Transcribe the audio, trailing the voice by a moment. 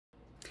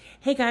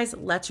Hey guys,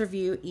 let's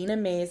review Ina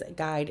May's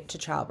Guide to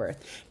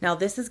Childbirth. Now,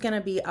 this is going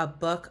to be a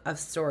book of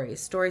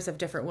stories of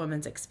different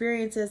women's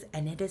experiences,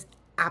 and it is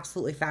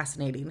absolutely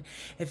fascinating.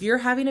 If you're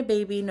having a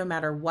baby, no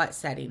matter what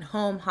setting,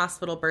 home,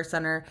 hospital, birth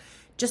center,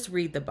 just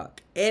read the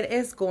book. It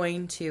is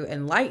going to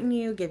enlighten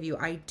you, give you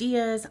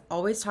ideas.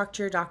 Always talk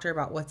to your doctor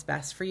about what's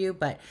best for you,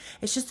 but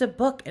it's just a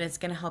book and it's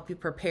going to help you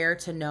prepare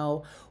to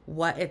know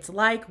what it's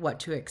like, what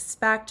to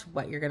expect,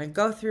 what you're going to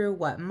go through,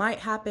 what might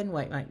happen,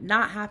 what might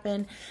not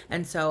happen.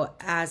 And so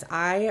as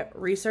I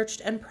researched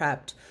and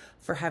prepped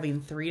for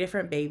having 3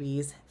 different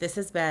babies, this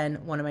has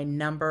been one of my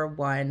number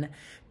one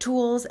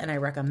tools, and I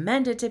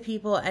recommend it to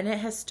people, and it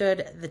has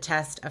stood the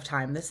test of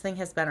time. This thing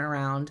has been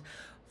around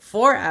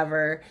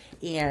forever,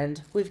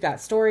 and we've got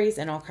stories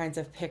and all kinds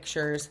of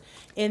pictures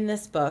in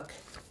this book.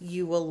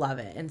 You will love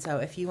it. And so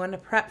if you want to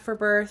prep for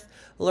birth,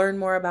 learn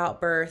more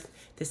about birth,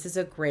 this is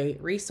a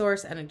great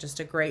resource and just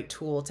a great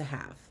tool to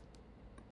have.